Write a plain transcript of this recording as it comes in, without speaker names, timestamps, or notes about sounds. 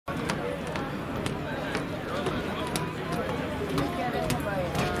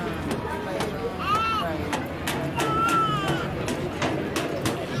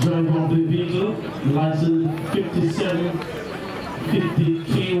vehicle, license 5750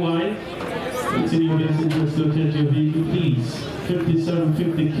 KY. It's in your best interest to attend to your vehicle, please.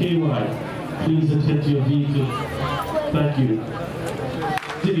 5750 KY. Please attend to your vehicle. Thank you.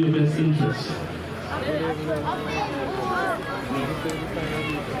 It's in your best interest.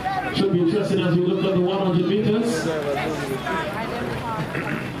 Should be interesting as you look at the 100 meters.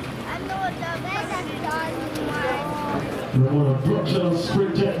 Remona Burchell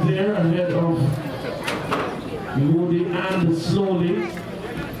SprinTec there ahead of Moody and Sloley.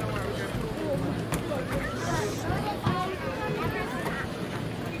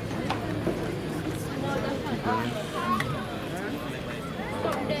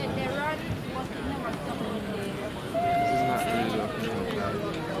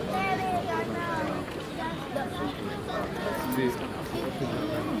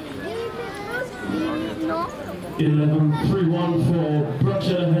 No. 11.31 for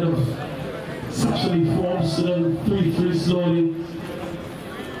Burchell ahead of Shashalee Forbes, 11.33 Sloley.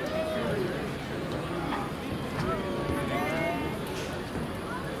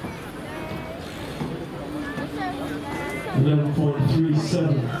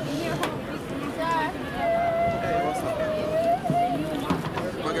 $11.37.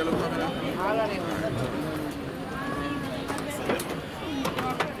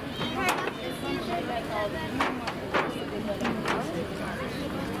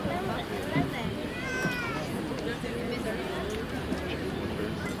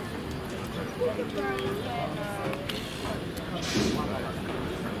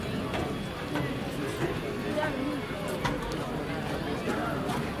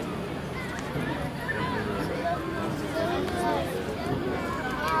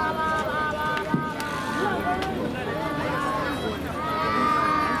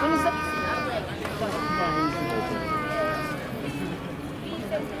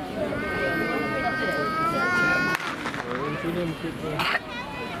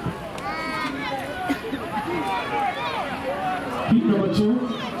 Heat number 2,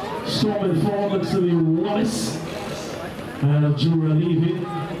 storming forward to the Wallace and JAAA leaving.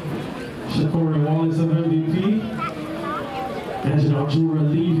 Shockoria Wallace of MVP. And now JAAA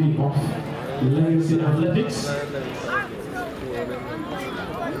leaving of Legacy Athletics.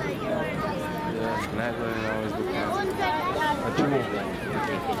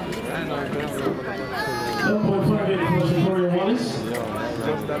 For Shockoria Wallace.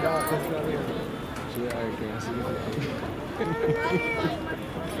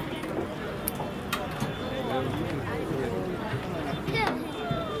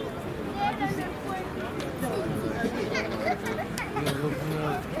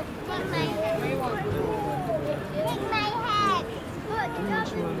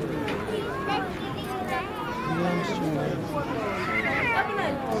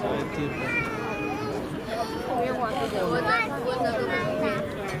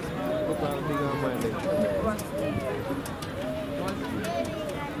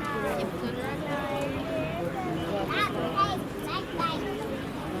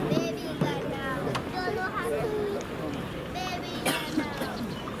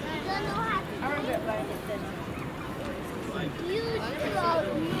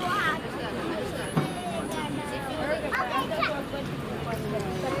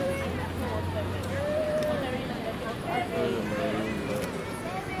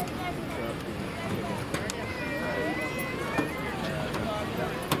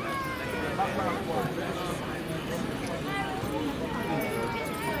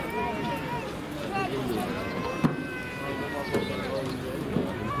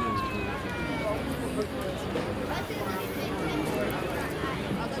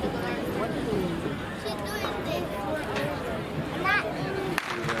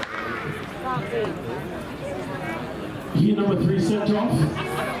 Heat number 3 sent off.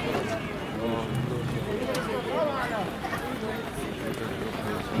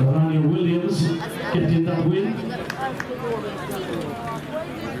 Lavanya Williams getting that win.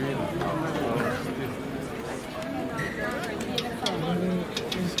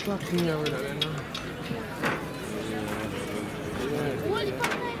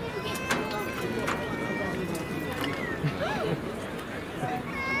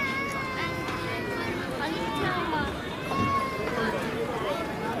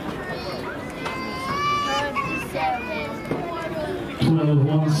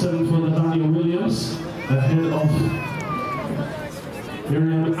 For Lavanya Williams ahead of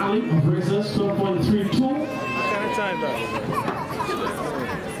Miriam Ali of Racers, 12.32. What kind of time that?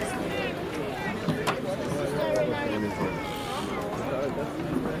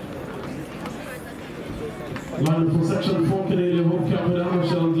 Line for section 4, Canadian Home Capital,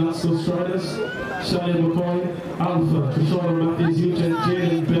 Michelle Glasgow Striders, Shelley McCoy, Alpha, Kishawna Matthews, Utah,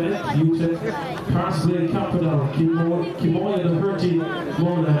 Jaden Bennett, Utah, Parsley Capital, Kimoya the Hurty,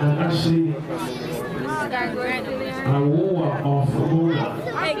 Mona, and Ashley Awoa of Mona.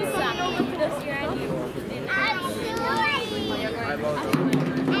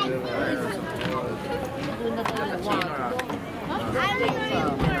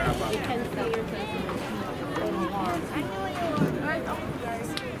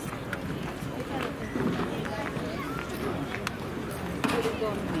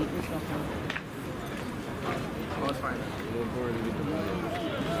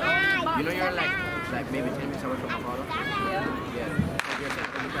 You know you're like maybe 10 minutes away from the bottle? Yeah.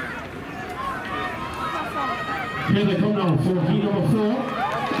 Here they come now for heat number 4.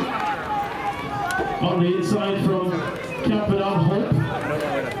 On the inside from Capital Hope.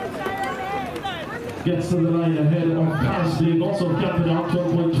 Gets to the line ahead of Parsley, also Capital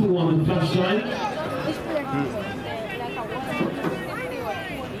 12.2 on the flash line.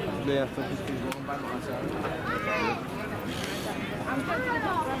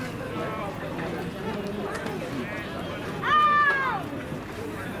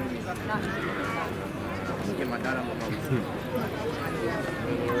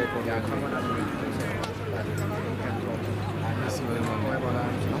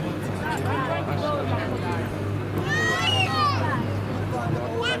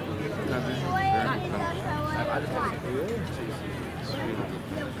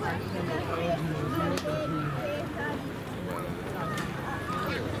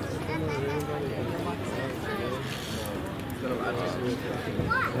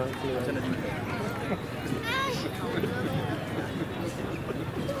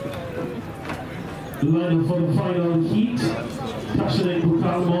 Lineup for the final heat. Kasheika,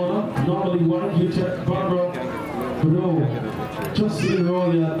 normally white, Utah, Barbara, Dublow, Justin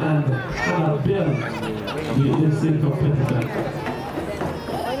Roya, and Hannah Bell. The instant competitor.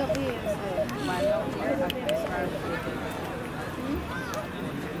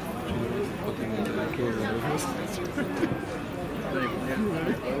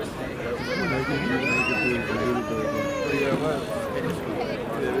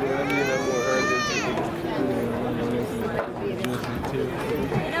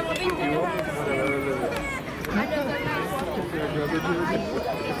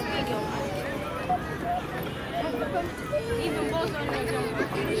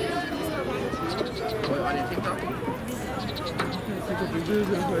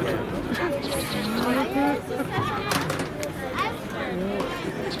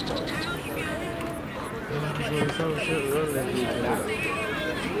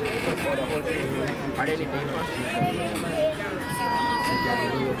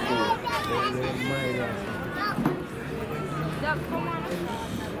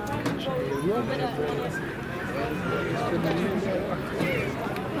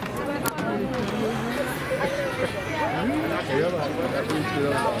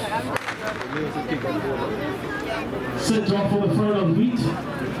 Set off for the final beat.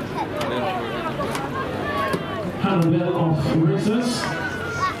 Hannah Bell of Racers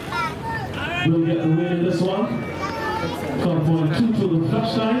will get the win in this one. 12.2 to the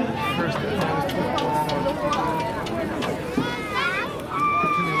flash line.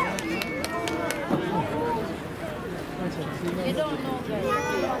 You don't know that.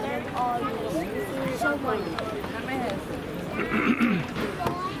 So funny.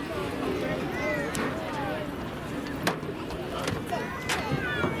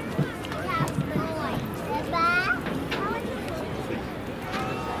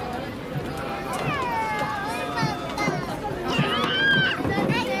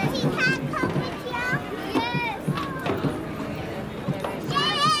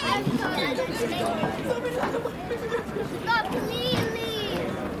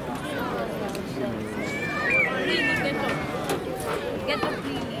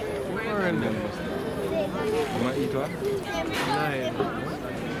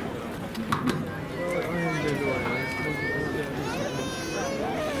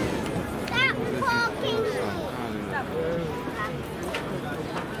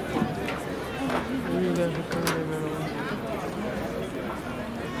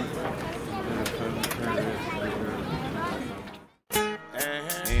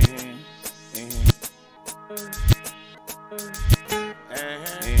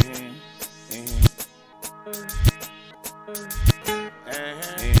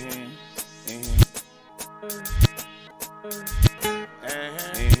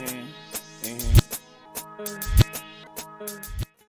 Mm-hmm.